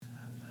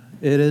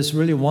It is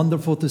really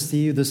wonderful to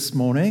see you this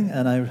morning,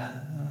 and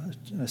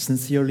I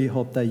sincerely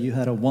hope that you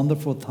had a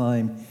wonderful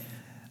time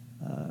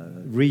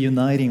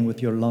reuniting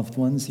with your loved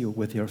ones,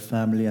 with your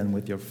family, and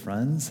with your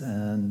friends.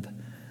 And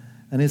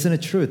isn't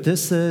it true?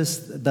 This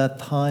is that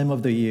time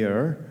of the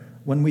year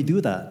when we do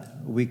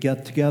that. We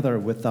get together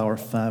with our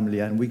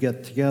family, and we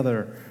get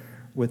together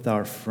with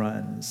our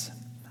friends.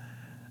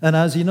 And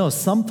as you know,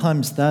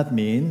 sometimes that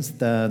means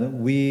that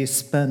we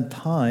spend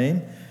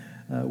time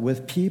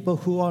with people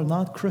who are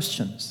not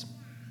Christians.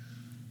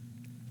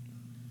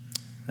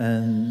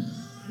 And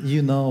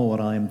you know what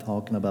I'm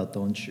talking about,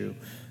 don't you?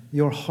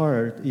 Your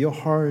heart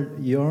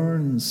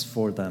yearns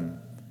for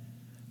them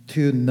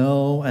to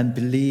know and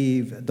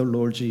believe the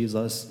Lord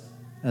Jesus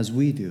as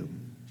we do.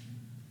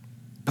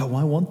 But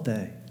why won't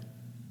they?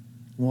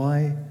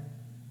 Why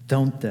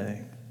don't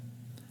they?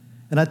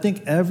 And I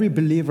think every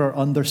believer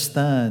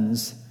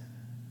understands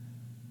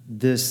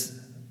this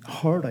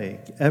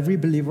heartache. Every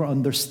believer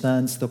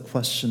understands the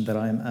question that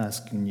I am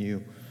asking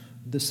you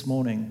this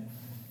morning.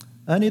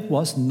 And it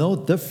was no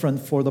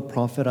different for the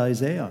prophet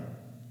Isaiah.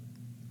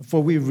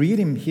 For we read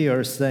him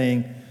here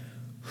saying,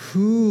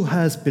 "Who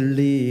has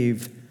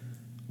believed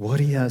what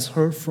he has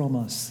heard from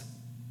us?"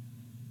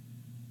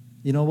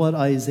 You know what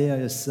Isaiah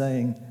is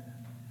saying?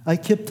 I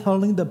keep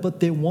telling them,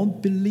 but they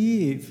won't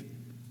believe.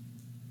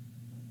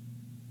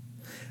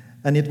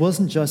 And it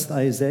wasn't just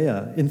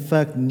Isaiah. In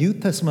fact, New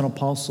Testament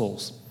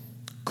apostles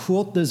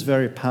quote this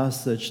very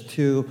passage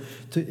to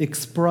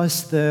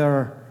express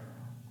their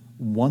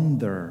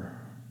wonder,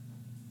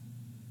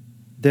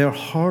 their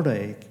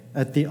heartache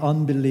at the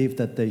unbelief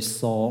that they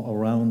saw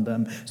around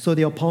them. So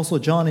the Apostle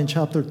John in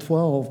chapter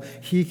 12,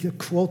 he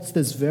quotes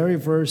this very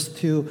verse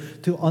to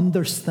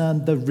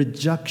understand the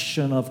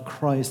rejection of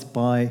Christ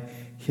by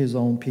his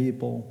own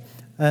people.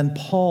 And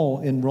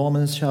Paul in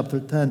Romans chapter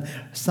 10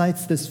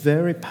 cites this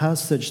very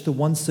passage to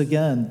once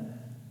again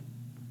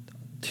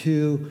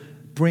to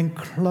bring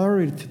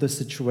clarity to the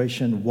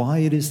situation, why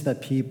it is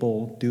that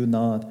people do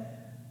not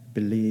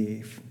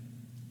believe.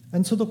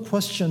 And so the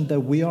question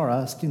that we are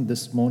asking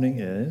this morning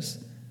is,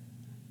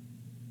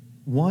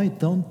 why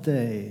don't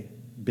they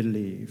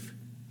believe?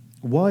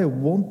 Why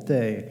won't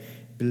they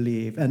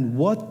believe? And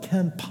what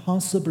can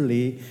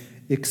possibly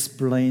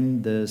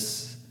explain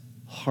this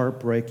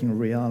heartbreaking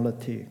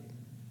reality?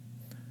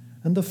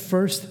 And the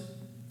first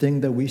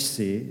thing that we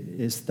see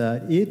is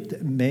that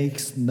it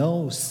makes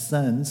no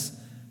sense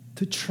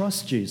to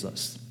trust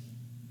Jesus.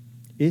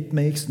 It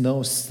makes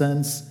no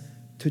sense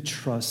to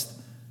trust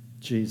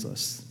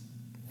Jesus.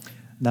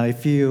 Now,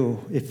 if you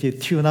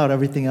tune out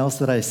everything else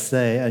that I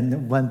say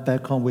and went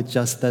back home with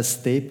just that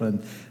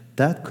statement,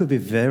 that could be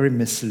very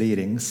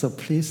misleading. So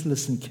please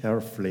listen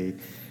carefully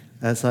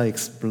as I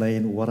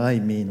explain what I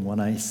mean when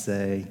I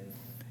say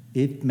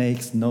it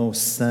makes no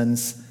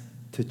sense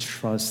to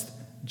trust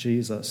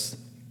Jesus.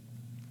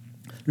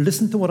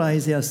 Listen to what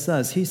Isaiah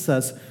says. He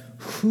says,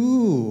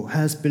 "Who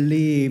has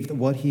believed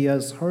what he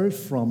has heard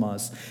from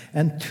us?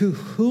 And to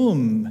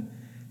whom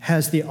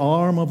has the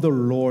arm of the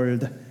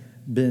Lord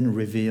been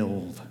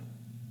revealed?"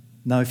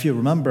 Now, if you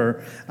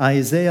remember,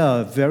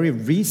 Isaiah very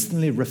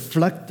recently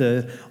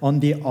reflected on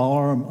the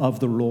arm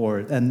of the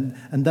Lord. And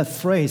that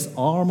phrase,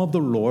 arm of the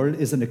Lord,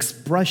 is an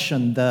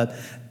expression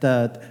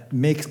that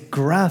makes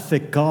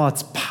graphic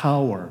God's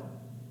power.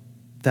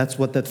 That's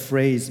what that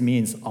phrase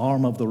means,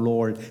 arm of the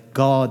Lord,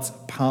 God's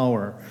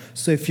power.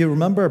 So if you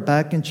remember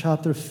back in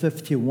chapter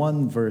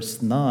 51,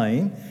 verse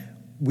 9,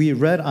 we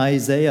read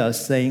Isaiah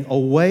saying,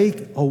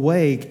 "Awake,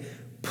 awake,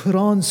 put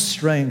on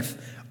strength,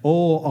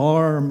 O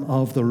arm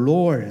of the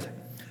Lord.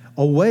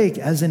 Awake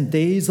as in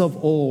days of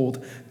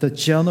old, the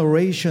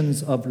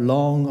generations of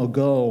long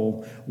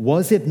ago.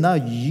 Was it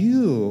not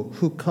you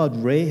who cut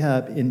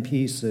Rahab in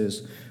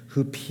pieces,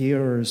 who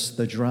pierced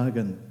the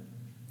dragon?"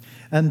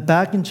 And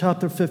back in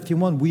chapter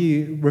 51,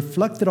 we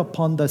reflected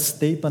upon that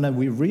statement and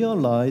we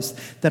realized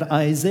that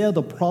Isaiah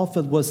the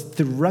prophet was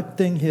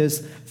directing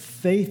his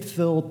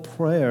faith-filled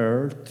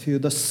prayer to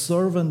the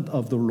servant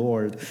of the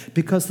Lord,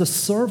 because the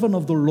servant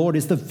of the Lord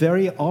is the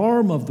very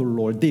arm of the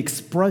Lord, the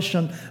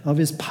expression of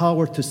his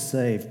power to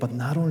save. But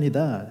not only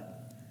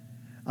that,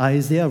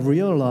 Isaiah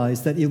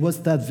realized that it was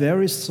that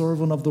very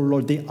servant of the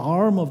Lord, the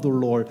arm of the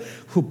Lord,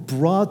 who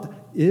brought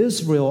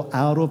Israel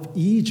out of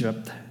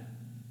Egypt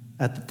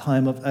at the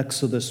time of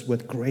Exodus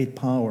with great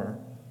power.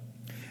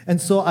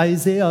 And so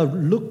Isaiah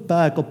looked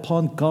back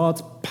upon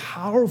God's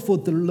powerful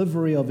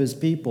delivery of his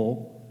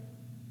people,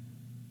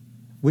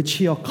 which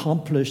he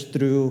accomplished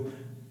through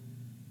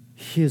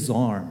his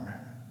arm,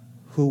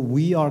 who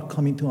we are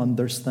coming to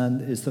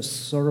understand is the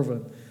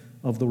servant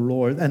of the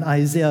Lord. And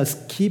Isaiah is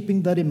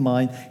keeping that in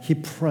mind. He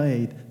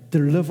prayed,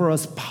 "Deliver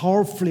us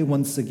powerfully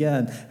once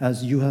again,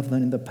 as you have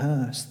done in the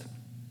past."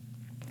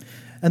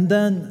 And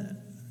then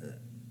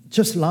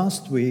just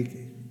last week,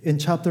 in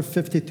chapter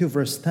 52,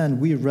 verse 10,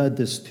 we read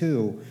this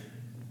too.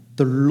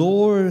 "The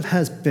Lord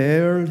has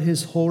bared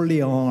his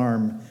holy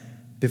arm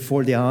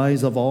before the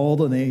eyes of all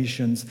the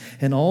nations,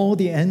 and all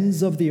the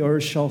ends of the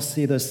earth shall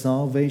see the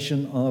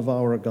salvation of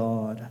our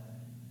God."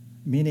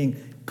 Meaning,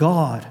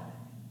 God,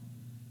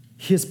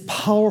 His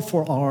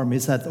powerful arm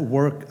is at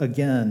work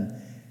again.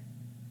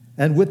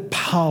 And with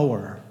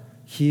power,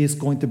 he is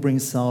going to bring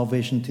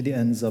salvation to the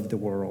ends of the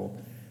world.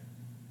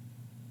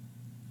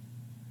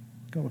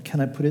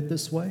 Can I put it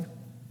this way?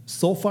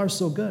 So far,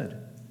 so good.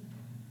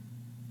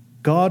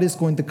 God is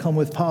going to come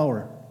with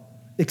power.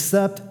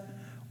 Except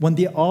when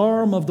the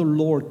arm of the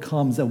Lord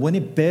comes, and when he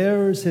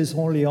bears his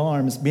holy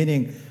arms,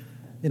 meaning,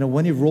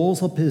 when he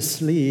rolls up his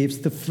sleeves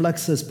to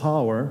flex his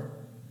power,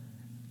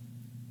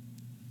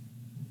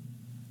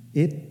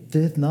 it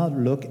did not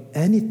look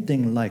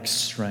anything like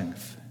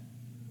strength,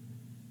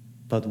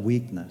 but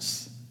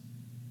weakness.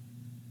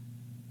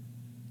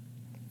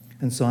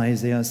 And so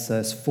Isaiah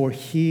says, "For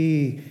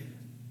he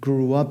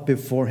grew up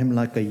before him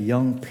like a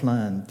young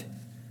plant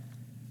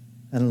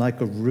and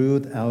like a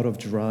root out of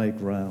dry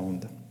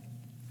ground."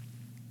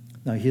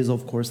 Now, he's,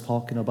 of course,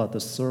 talking about the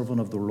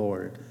servant of the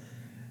Lord.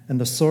 And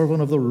the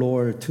servant of the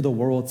Lord to the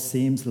world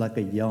seems like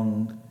a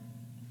young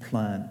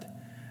plant.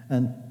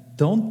 And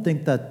don't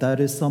think that that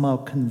is somehow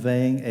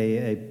conveying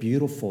a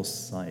beautiful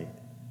sight.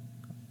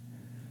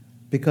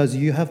 Because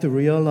you have to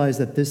realize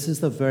that this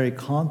is the very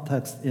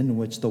context in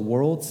which the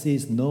world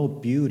sees no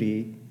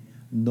beauty,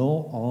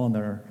 no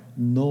honor,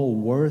 no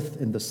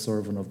worth in the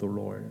servant of the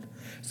Lord.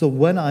 So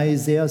when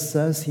Isaiah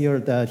says here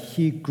that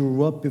he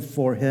grew up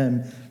before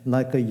him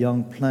like a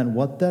young plant,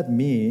 what that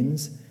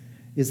means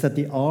is that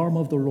the arm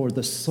of the Lord,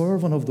 the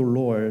servant of the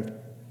Lord,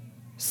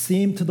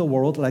 seemed to the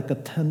world like a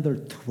tender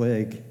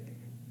twig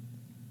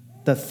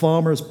that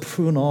farmers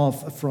prune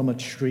off from a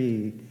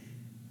tree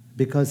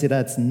because it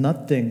adds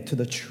nothing to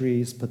the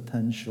tree's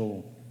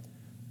potential,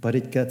 but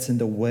it gets in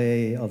the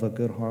way of a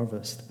good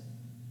harvest.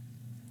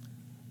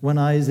 When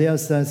Isaiah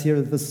says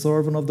here that the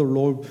servant of the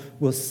Lord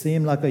will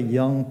seem like a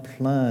young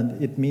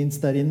plant, it means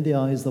that in the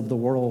eyes of the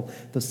world,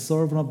 the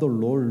servant of the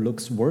Lord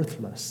looks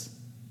worthless.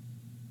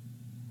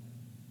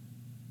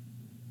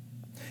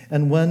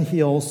 And when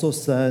he also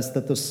says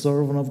that the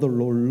servant of the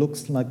Lord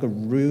looks like a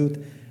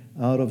root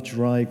out of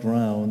dry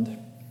ground,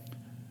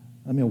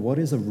 what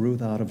is a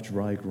root out of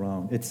dry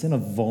ground? It's in a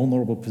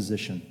vulnerable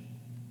position.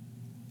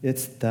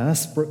 It's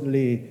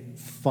desperately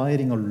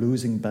fighting a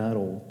losing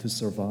battle to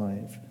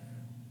survive.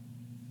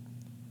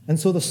 And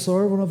so the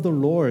servant of the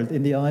Lord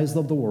in the eyes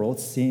of the world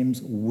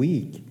seems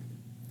weak,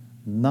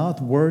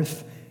 not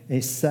worth a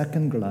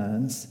second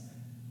glance,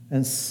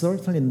 and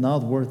certainly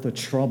not worth the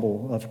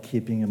trouble of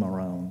keeping him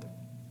around.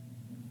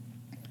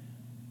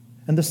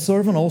 And the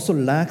servant also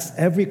lacks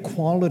every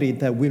quality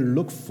that we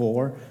look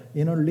for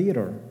in a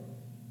leader.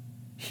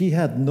 He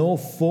had no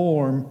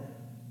form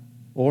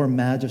or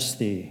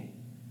majesty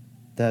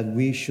that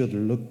we should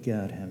look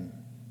at him.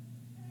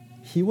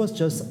 He was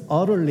just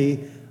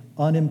utterly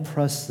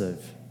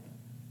unimpressive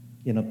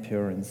in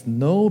appearance,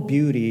 no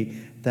beauty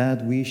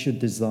that we should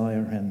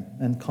desire him.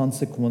 And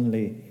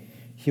consequently,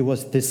 he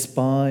was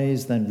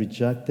despised and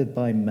rejected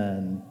by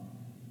men,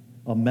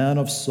 a man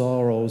of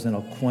sorrows and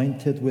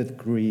acquainted with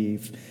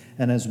grief,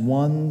 and as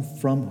one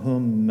from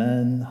whom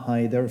men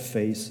hide their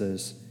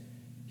faces,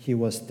 he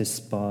was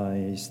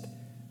despised,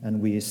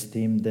 and we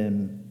esteemed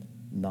him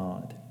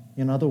not.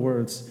 In other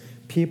words,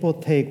 people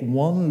take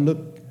one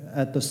look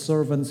at the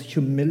servant's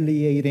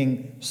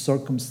humiliating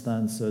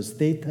circumstances.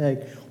 They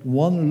take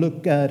one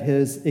look at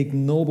his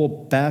ignoble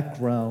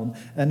background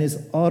and his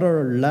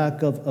utter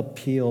lack of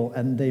appeal,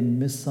 and they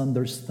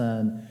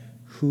misunderstand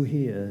who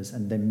he is,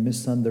 and they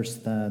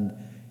misunderstand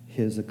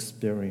his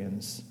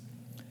experience.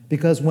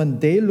 Because when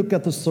they look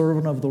at the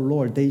servant of the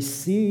Lord, they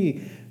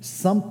see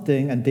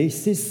something, and they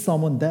see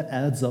someone that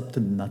adds up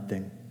to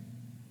nothing.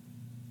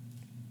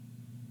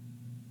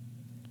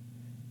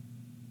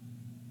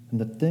 And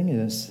the thing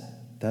is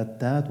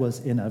that was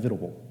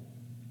inevitable.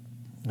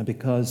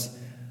 Because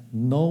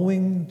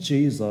knowing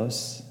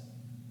Jesus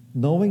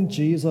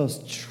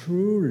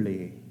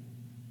truly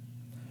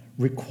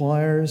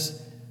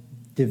requires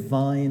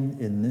divine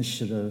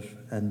initiative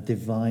and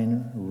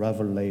divine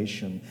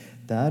revelation.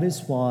 That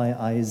is why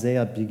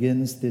Isaiah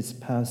begins this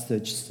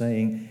passage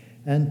saying,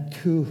 "And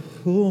to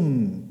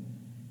whom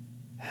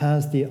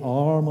has the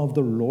arm of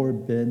the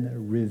Lord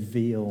been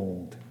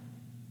revealed?"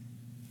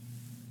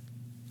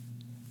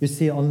 You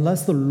see,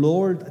 unless the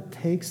Lord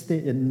takes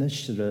the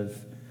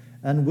initiative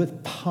and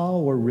with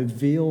power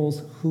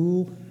reveals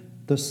who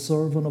the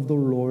servant of the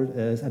Lord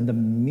is and the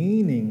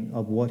meaning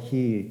of what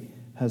he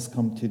has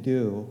come to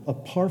do,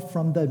 apart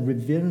from that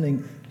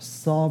revealing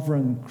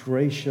sovereign,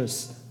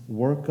 gracious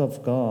work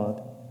of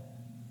God,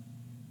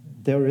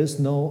 there is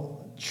no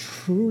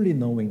truly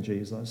knowing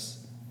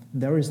Jesus.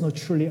 There is no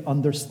truly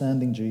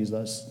understanding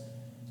Jesus.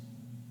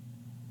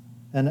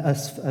 And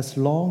as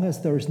long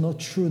as there is no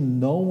true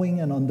knowing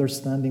and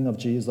understanding of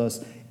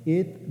Jesus,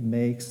 it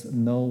makes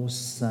no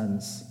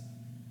sense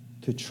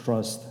to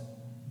trust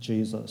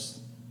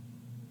Jesus.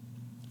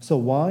 So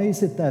why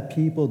is it that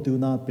people do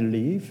not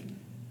believe?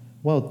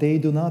 Well, they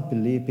do not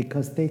believe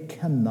because they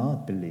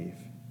cannot believe.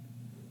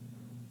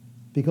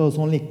 Because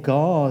only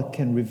God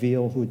can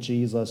reveal who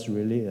Jesus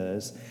really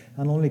is,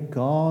 and only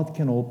God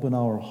can open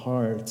our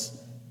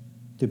hearts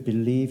to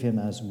believe him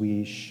as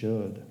we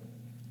should.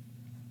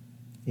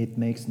 it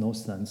makes no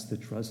sense to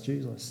trust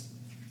Jesus.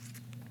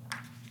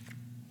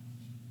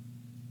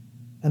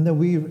 And then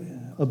we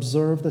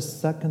observe the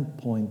second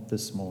point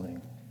this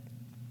morning.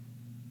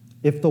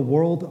 If the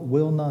world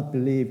will not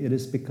believe, it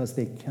is because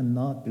they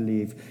cannot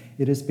believe.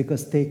 It is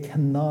because they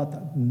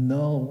cannot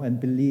know and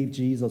believe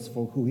Jesus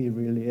for who he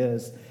really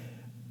is.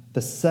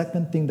 The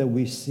second thing that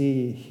we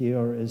see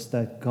here is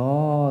that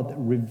God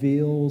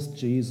reveals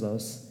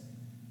Jesus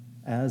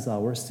as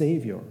our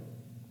Savior.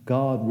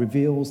 God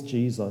reveals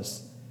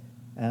Jesus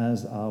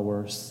as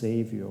our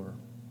Savior.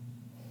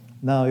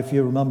 Now, if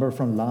you remember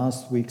from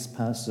last week's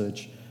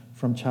passage,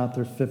 from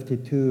chapter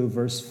 52,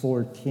 verse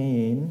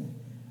 14,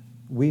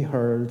 we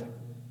heard,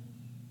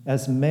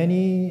 "As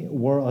many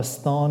were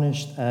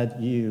astonished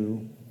at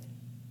you,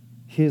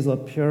 his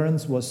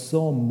appearance was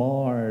so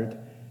marred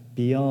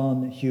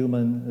beyond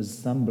human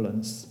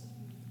semblance."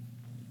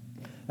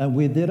 And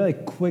we did a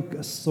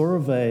quick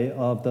survey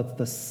of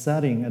the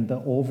setting and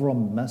the overall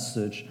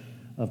message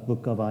of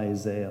book of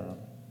Isaiah.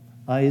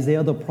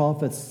 Isaiah the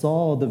prophet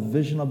saw the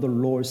vision of the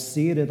Lord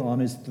seated on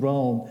his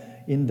throne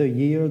in the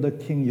year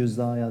that King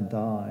Uzziah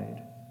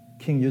died.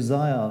 King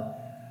Uzziah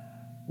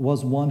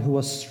was one who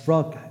was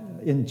struck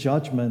in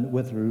judgment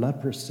with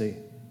leprosy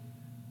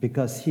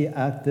because he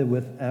acted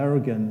with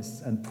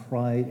arrogance and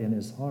pride in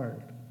his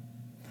heart.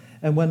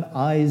 And when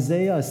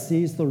Isaiah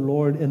sees the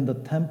Lord in the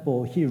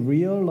temple, he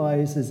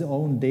realizes his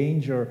own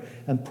danger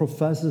and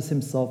professes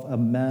himself a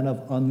man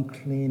of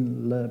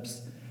unclean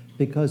lips.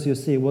 Because you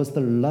see, it was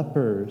the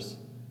lepers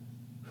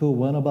who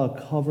went about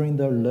covering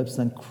their lips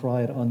and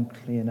cried,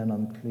 "Unclean and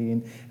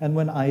unclean." And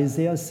when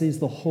Isaiah sees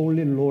the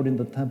Holy Lord in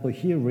the temple,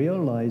 he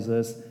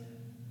realizes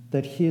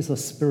that he is a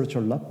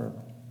spiritual leper.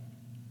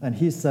 And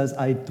he says,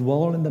 "I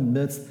dwell in the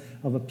midst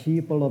of a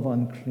people of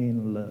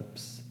unclean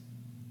lips."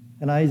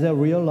 And Isaiah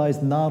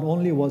realized not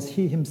only was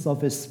he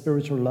himself a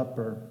spiritual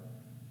leper,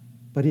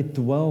 but he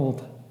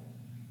dwelled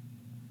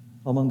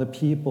among the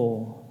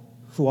people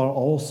who are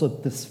also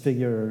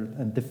disfigured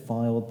and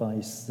defiled by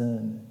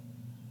sin.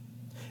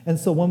 And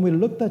so when we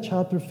looked at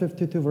chapter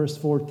 52, verse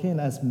 14,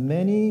 "As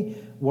many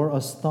were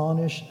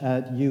astonished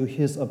at you,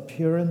 his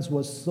appearance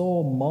was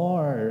so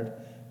marred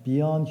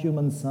beyond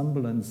human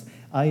semblance."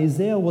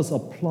 Isaiah was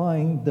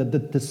applying the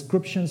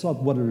descriptions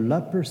of what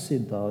leprosy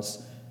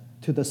does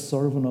to the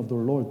servant of the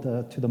Lord,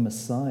 to the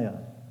Messiah.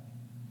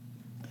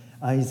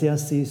 Isaiah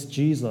sees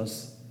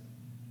Jesus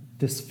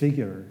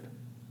disfigured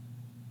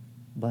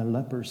by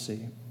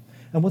leprosy.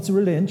 And what's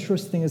really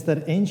interesting is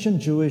that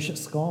ancient Jewish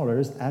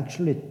scholars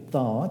actually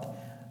thought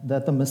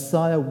that the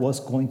Messiah was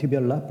going to be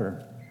a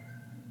leper.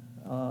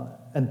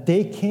 And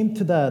they came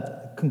to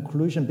that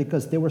conclusion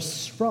because they were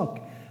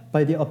struck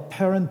by the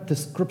apparent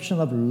description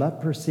of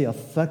leprosy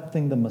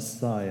affecting the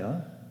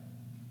Messiah,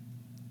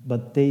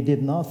 but they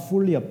did not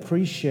fully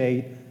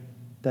appreciate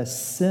that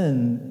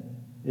sin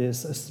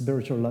is a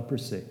spiritual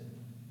leprosy.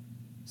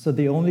 So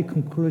the only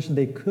conclusion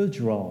they could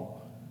draw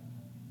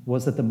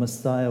was that the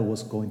Messiah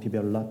was going to be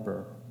a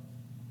leper.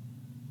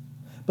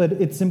 But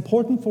it's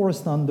important for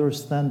us to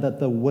understand that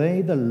the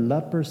way the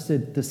leprosy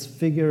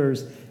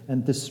disfigures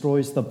and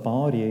destroys the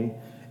body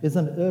is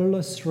an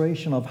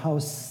illustration of how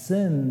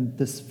sin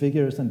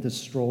disfigures and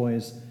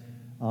destroys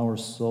our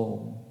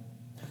soul.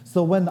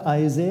 So when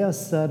Isaiah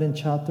said in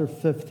chapter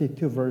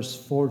 52, verse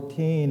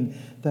 14,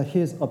 that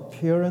his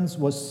appearance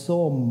was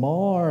so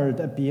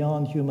marred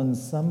beyond human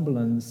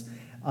semblance,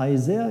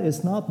 Isaiah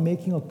is not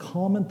making a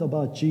comment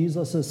about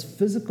Jesus'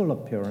 physical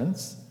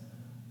appearance,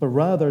 but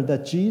rather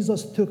that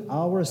Jesus took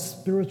our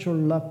spiritual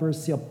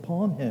leprosy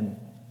upon him.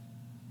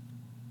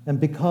 And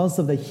because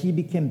of that, he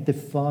became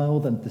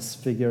defiled and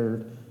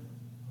disfigured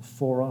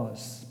for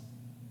us.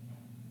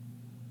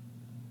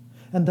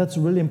 And that's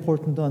really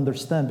important to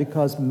understand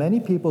because many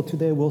people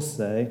today will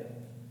say,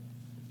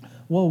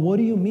 "Well, what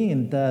do you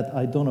mean that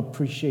I don't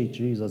appreciate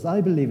Jesus?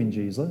 I believe in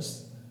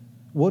Jesus.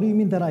 What do you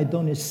mean that I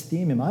don't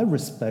esteem him? I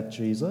respect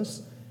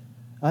Jesus.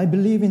 I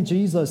believe in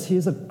Jesus. He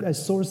is a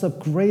source of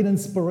great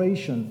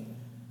inspiration.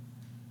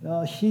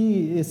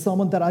 He is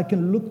someone that I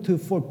can look to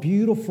for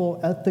beautiful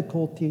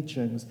ethical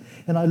teachings.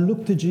 And I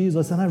look to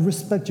Jesus and I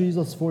respect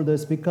Jesus for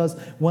this because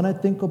when I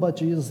think about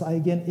Jesus, I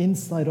get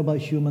insight about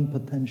human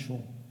potential."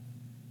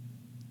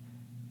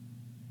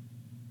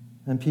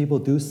 And people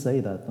do say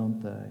that,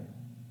 don't they?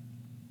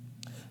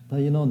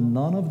 But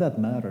none of that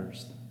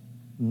matters.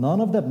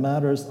 None of that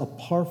matters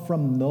apart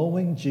from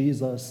knowing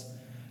Jesus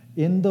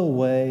in the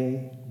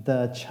way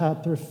that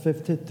chapter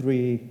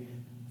 53,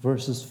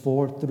 verses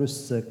 4 through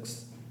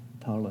 6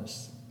 tell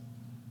us.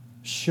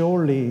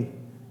 "Surely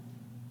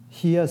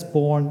he has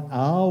borne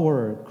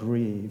our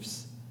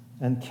griefs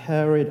and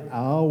carried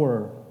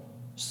our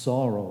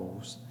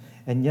sorrows,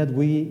 and yet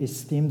we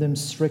esteemed him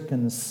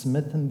stricken,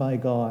 smitten by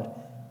God,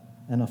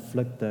 and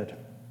afflicted."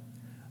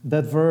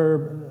 That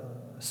verb,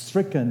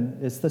 stricken,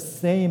 is the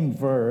same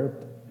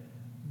verb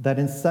that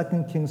in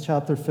 2 Kings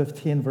chapter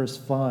 15, verse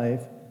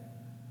 5,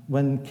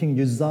 when King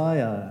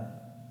Uzziah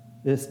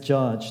is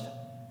judged,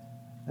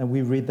 and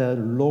we read that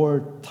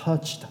Lord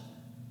touched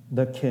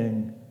the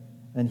king,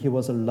 and he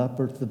was a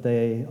leper to the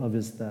day of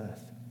his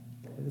death.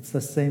 It's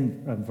the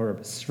same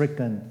verb,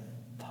 stricken,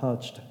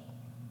 touched.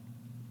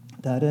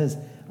 That is,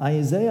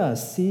 Isaiah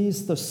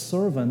sees the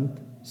servant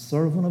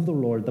of the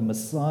Lord, the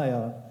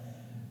Messiah,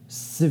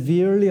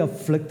 severely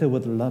afflicted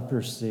with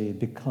leprosy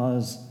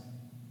because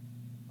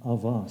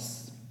of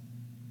us.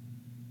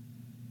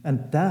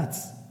 And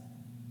that's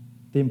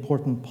the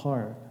important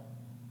part.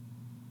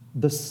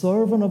 The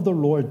servant of the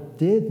Lord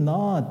did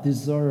not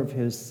deserve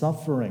his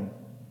suffering,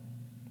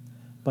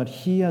 but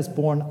he has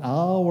borne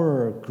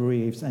our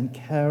griefs and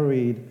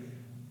carried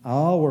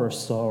our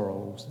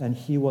sorrows, and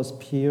he was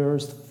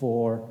pierced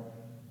for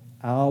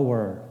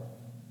our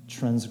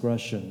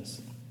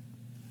transgressions.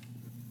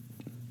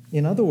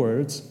 In other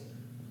words,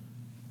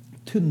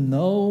 to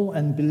know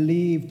and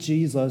believe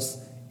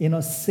Jesus in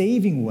a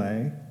saving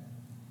way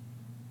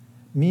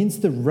means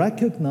to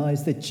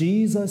recognize that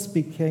Jesus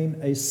became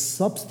a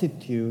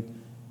substitute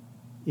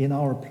in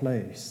our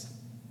place.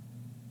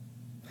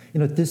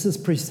 This is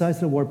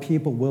precisely where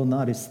people will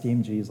not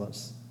esteem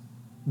Jesus.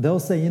 They'll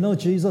say,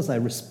 Jesus, I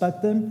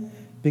respect him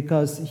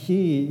because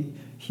he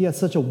had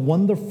such a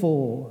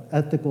wonderful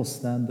ethical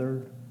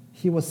standard.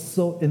 He was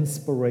so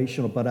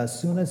inspirational. But as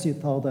soon as you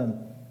tell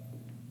them,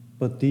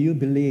 but do you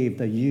believe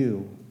that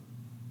you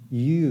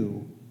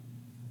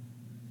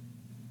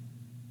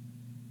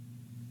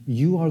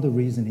are the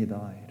reason he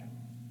died?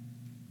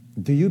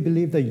 Do you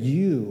believe that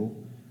you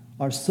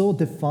are so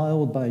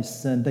defiled by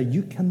sin that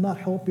you cannot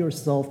help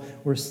yourself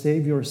or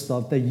save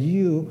yourself, that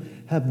you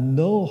have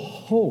no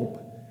hope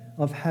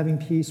of having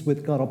peace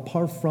with God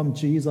apart from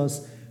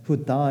Jesus who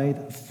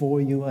died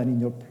for you and in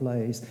your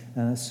place?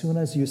 And as soon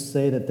as you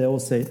say that, they will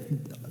say,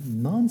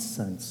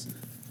 nonsense.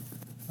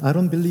 I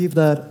don't believe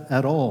that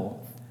at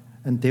all.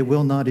 And they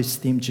will not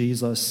esteem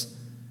Jesus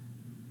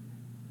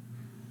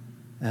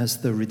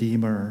as the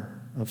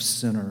Redeemer of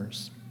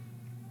sinners.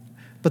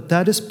 But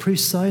that is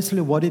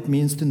precisely what it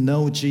means to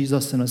know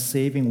Jesus in a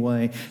saving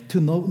way,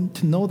 to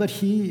know that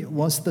he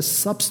was the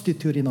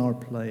substitute in our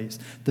place.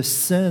 The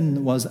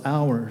sin was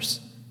ours,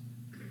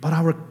 but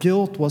our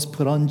guilt was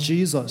put on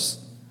Jesus.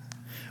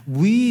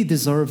 We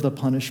deserve the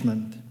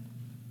punishment,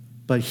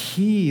 but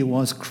he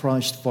was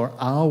crushed for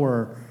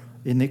our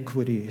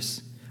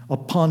iniquities.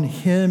 Upon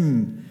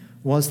him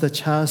was the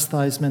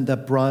chastisement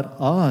that brought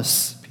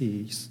us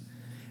peace.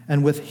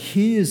 And with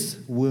his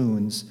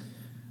wounds,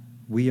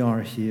 we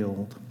are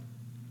healed.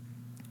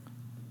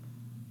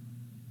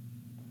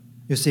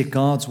 You see,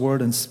 God's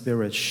word and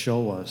spirit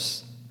show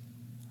us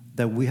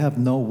that we have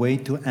no way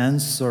to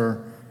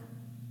answer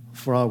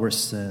for our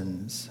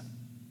sins.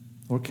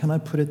 Or can I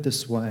put it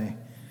this way?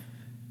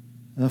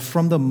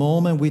 From the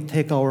moment we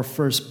take our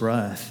first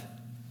breath,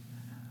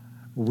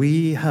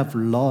 we have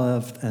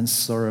loved and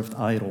served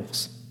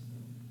idols.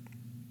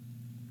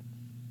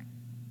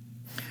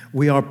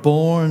 We are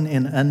born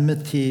in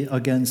enmity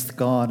against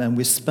God, and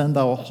we spend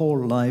our whole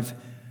life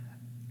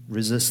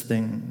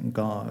resisting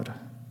God.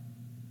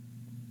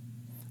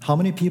 How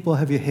many people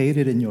have you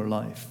hated in your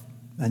life?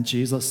 And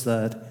Jesus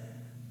said,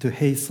 to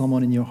hate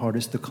someone in your heart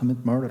is to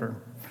commit murder.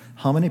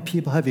 How many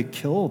people have you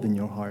killed in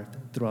your heart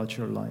throughout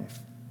your life?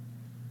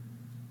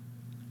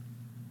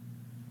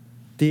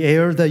 The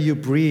air that you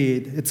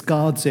breathe, it's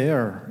God's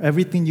air.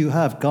 Everything you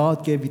have,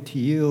 God gave it to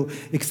you,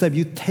 except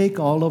you take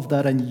all of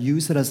that and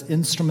use it as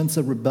instruments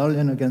of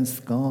rebellion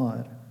against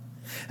God.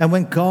 And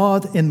when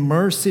God in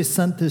mercy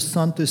sent his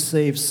Son to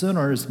save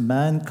sinners,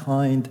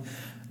 mankind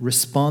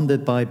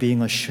responded by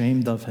being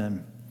ashamed of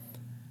him,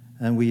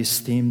 and we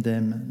esteemed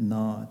him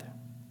not.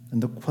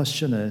 And the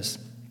question is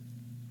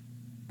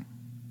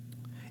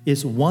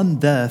one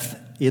death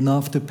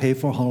enough to pay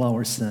for all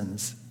our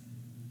sins?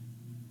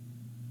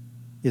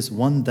 Is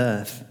one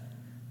death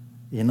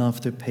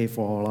enough to pay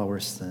for all our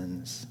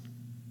sins?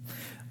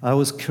 I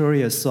was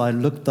curious, so I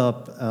looked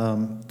up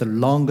the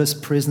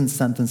longest prison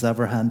sentence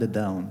ever handed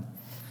down.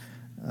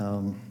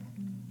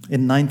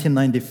 In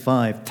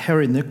 1995,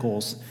 Terry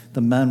Nichols,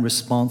 the man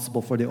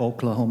responsible for the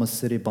Oklahoma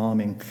City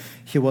bombing,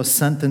 he was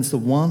sentenced to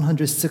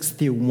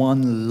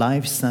 161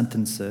 life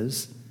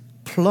sentences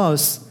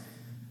plus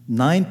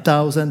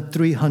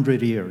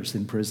 9,300 years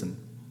in prison.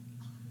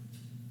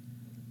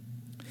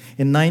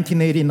 In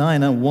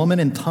 1989, a woman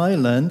in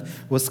Thailand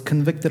was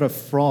convicted of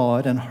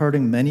fraud and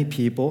hurting many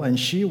people, and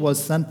she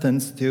was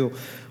sentenced to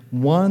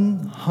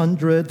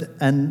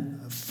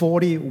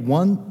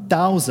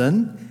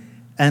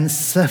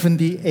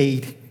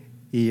 141,078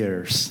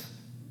 years.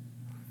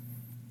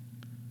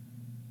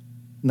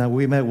 Now,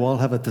 we may well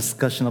have a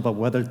discussion about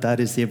whether that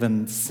is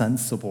even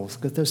sensible,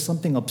 because there's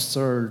something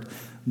absurd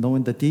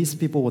knowing that these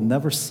people will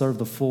never serve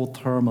the full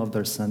term of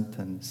their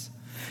sentence.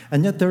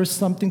 And yet there is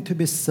something to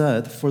be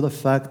said for the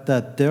fact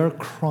that their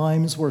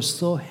crimes were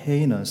so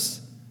heinous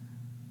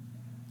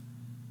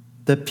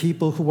that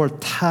people who were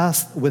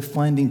tasked with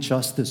finding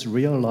justice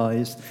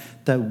realized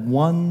that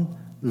one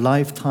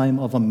lifetime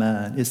of a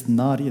man is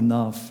not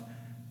enough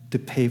to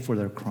pay for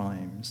their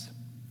crimes.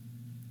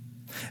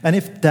 And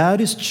if that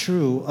is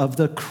true of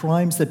the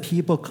crimes that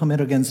people commit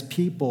against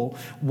people,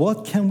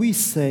 what can we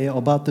say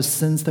about the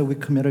sins that we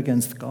commit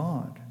against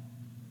God?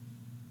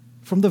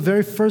 From the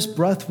very first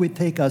breath we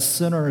take as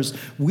sinners,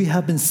 we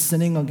have been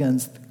sinning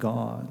against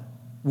God.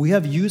 We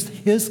have used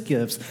His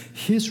gifts,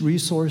 His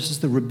resources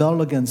to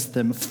rebel against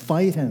Him,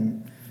 fight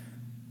Him.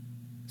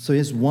 So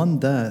is one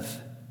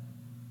death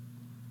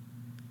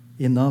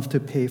enough to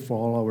pay for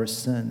all our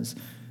sins?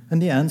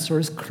 And the answer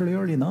is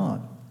clearly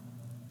not.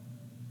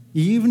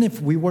 Even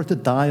if we were to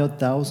die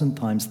 1,000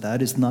 times,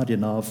 that is not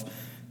enough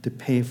to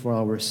pay for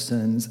our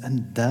sins.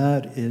 And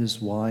that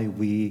is why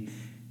we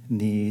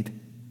need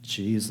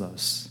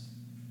Jesus.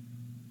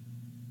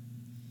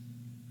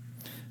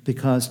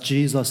 Because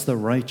Jesus, the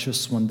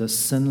righteous one, the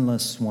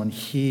sinless one,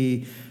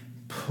 He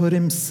put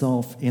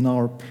Himself in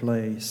our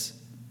place.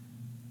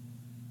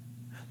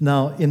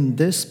 Now, in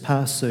this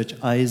passage,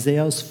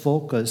 Isaiah's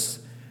focus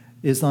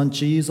is on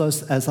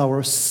Jesus as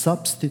our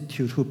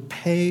substitute who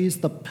pays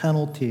the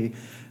penalty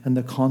and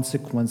the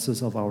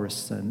consequences of our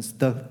sins.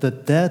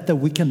 The debt that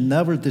we can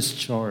never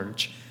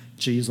discharge,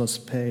 Jesus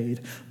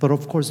paid. But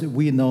of course,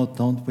 we know,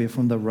 don't we,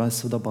 from the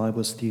rest of the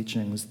Bible's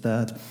teachings,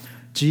 that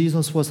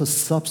Jesus was a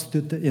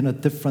substitute in a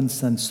different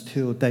sense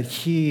too, that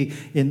He,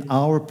 in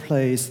our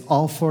place,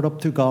 offered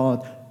up to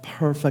God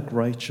perfect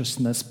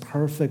righteousness,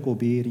 perfect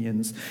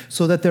obedience,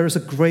 so that there is a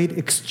great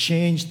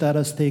exchange that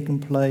has taken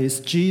place.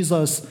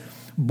 Jesus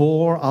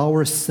bore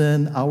our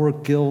sin, our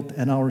guilt,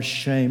 and our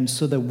shame,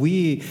 so that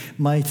we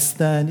might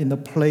stand in the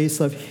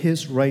place of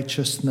His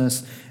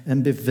righteousness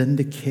and be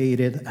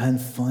vindicated and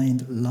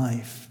find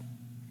life.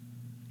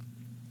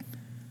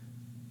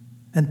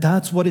 And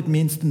that's what it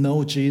means to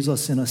know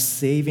Jesus in a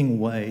saving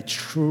way.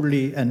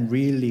 Truly and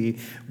really,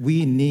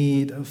 we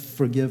need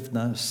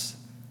forgiveness.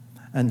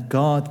 And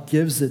God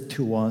gives it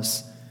to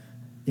us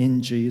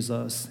in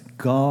Jesus.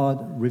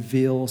 God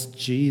reveals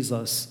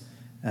Jesus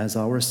as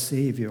our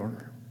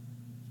Savior.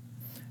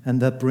 And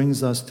that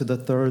brings us to the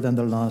third and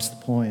the last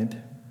point.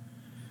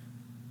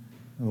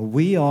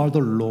 We are the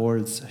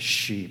Lord's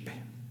sheep.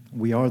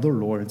 We are the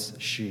Lord's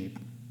sheep.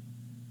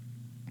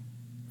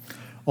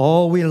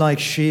 All we like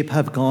sheep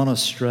have gone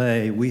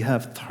astray. We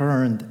have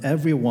turned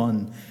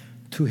everyone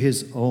to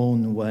his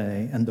own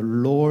way, and the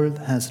Lord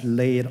has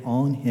laid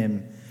on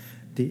Him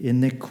the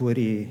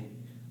iniquity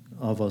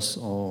of us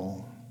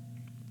all.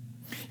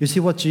 You see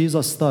what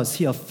Jesus does?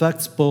 He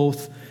affects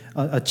both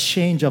a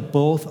change of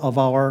both of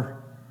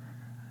our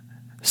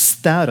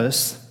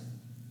status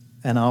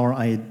and our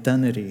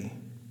identity.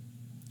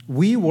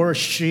 We were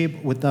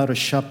sheep without a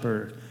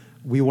shepherd.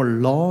 We were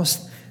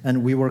lost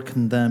and we were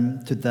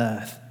condemned to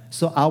death.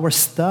 So our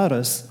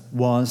status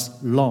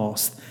was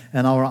lost,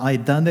 and our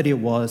identity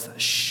was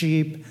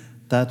sheep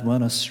that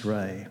went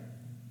astray.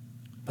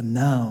 But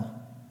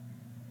now,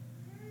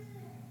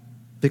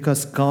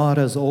 because God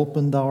has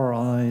opened our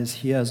eyes,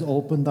 He has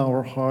opened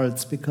our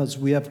hearts, because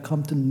we have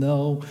come to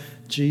know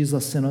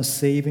Jesus in a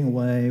saving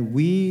way,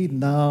 we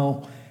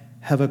now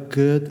have a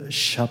good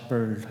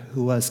shepherd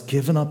who has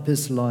given up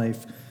His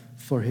life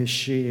for His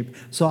sheep.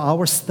 So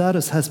our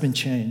status has been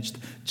changed.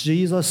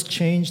 Jesus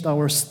changed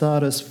our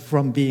status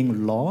from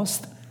being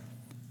lost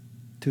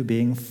to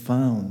being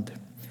found.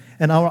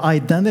 And our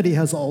identity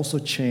has also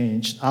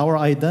changed. Our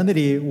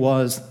identity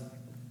was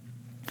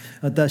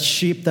the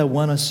sheep that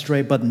went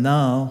astray, but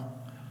now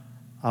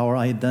our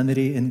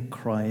identity in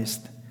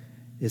Christ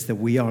is that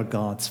we are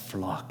God's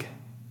flock.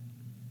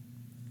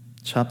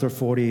 Chapter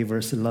 40,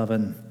 verse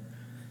 11.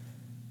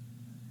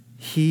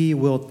 He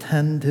will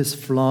tend His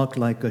flock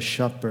like a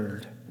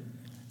shepherd.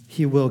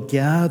 He will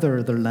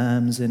gather the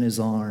lambs in His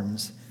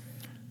arms.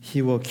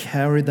 He will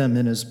carry them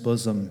in His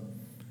bosom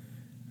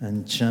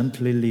and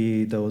gently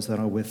lead those that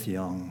are with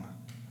young.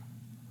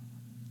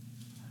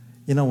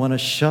 You know, when a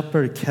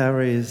shepherd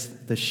carries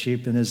the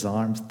sheep in his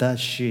arms, that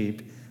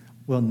sheep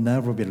will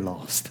never be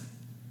lost.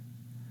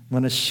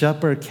 When a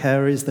shepherd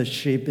carries the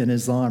sheep in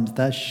his arms,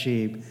 that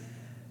sheep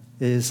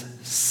is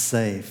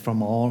safe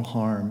from all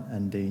harm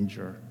and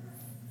danger.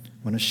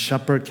 When a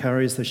shepherd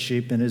carries the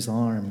sheep in his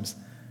arms,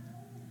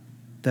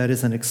 that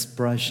is an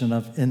expression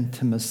of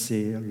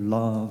intimacy,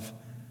 love,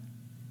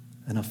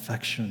 and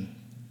affection.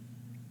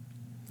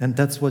 And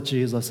that's what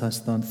Jesus has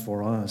done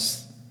for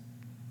us.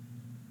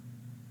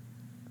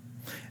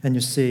 And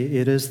you see,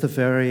 it is the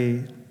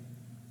very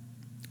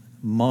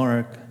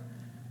mark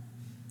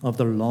of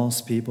the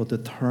lost people to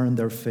turn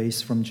their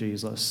face from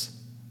Jesus.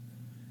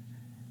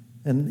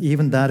 And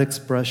even that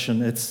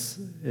expression,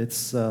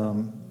 it's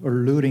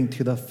alluding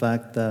to the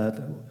fact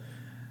that,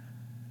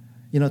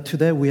 you know,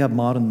 today we have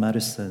modern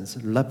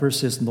medicines.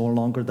 Leprosy is no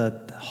longer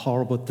that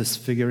horrible,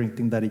 disfiguring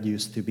thing that it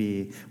used to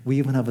be. We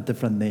even have a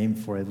different name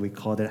for it. We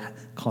call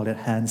it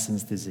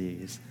Hansen's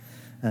disease.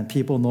 And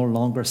people no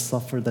longer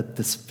suffer that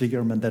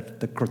disfigurement,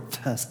 the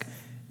grotesque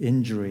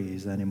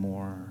injuries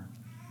anymore.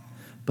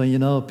 But you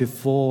know,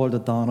 before the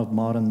dawn of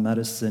modern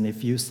medicine,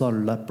 if you saw a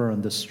leper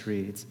on the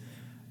streets,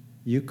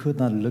 you could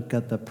not look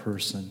at the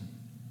person.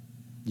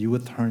 You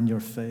would turn your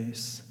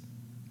face.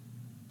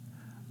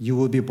 You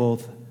would be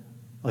both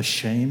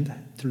ashamed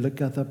to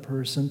look at that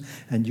person,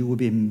 and you would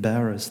be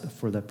embarrassed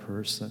for that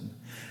person.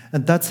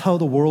 And that's how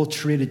the world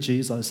treated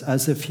Jesus,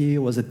 as if He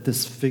was a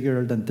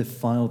disfigured and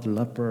defiled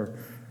leper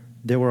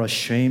They were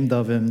ashamed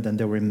of him, then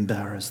they were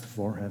embarrassed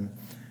for him.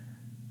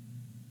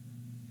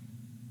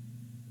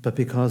 But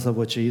because of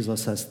what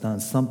Jesus has done,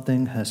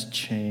 something has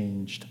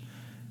changed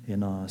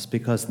in us,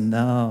 because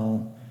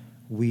now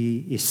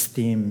we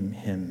esteem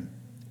him.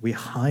 We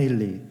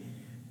highly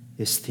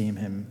esteem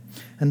him.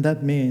 And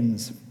that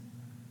means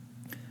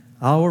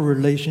our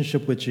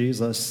relationship with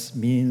Jesus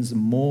means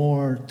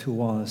more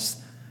to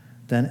us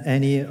than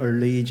any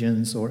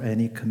allegiance or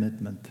any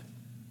commitment.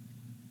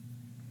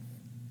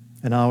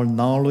 And our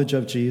knowledge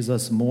of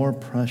Jesus more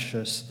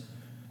precious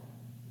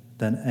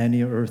than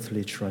any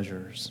earthly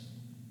treasures.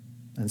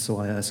 And so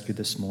I ask you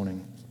this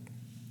morning,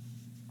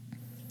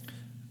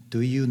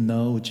 do you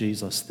know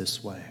Jesus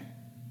this way?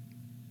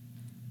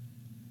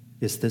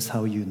 Is this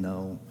how you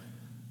know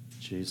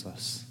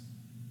Jesus?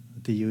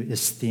 Do you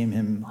esteem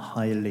him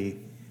highly?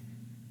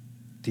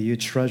 Do you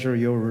treasure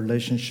your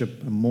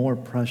relationship more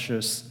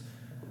precious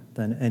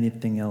than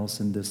anything else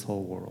in this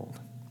whole world?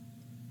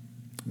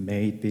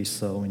 May it be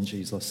so in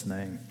Jesus'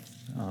 name.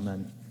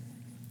 Amen.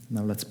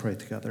 Now let's pray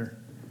together.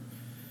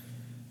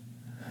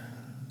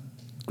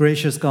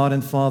 Gracious God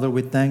and Father,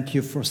 we thank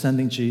you for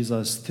sending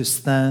Jesus to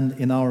stand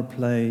in our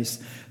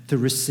place, to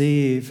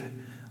receive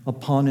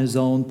upon his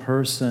own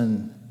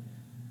person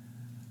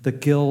the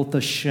guilt,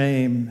 the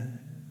shame,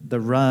 the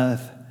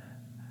wrath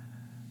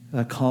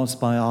caused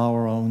by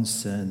our own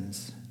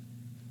sins.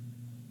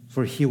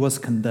 For he was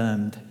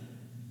condemned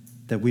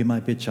that we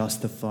might be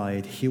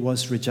justified. He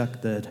was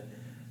rejected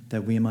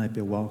that we might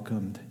be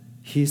welcomed.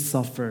 He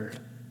suffered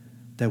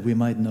that we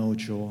might know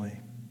joy.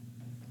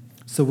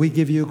 So we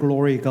give you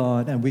glory,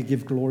 God, and we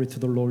give glory to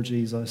the Lord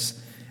Jesus,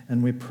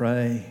 and we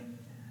pray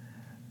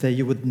that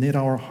you would knit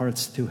our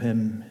hearts to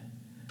him,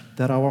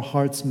 that our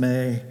hearts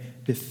may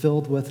be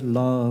filled with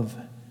love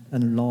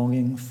and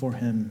longing for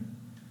him.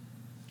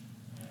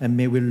 And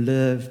may we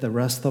live the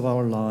rest of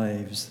our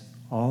lives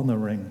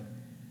honoring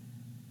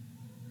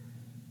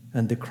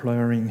and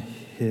declaring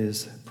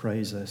his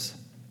praises.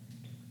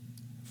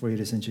 For it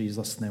is in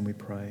Jesus' name we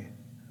pray.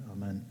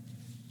 Amen.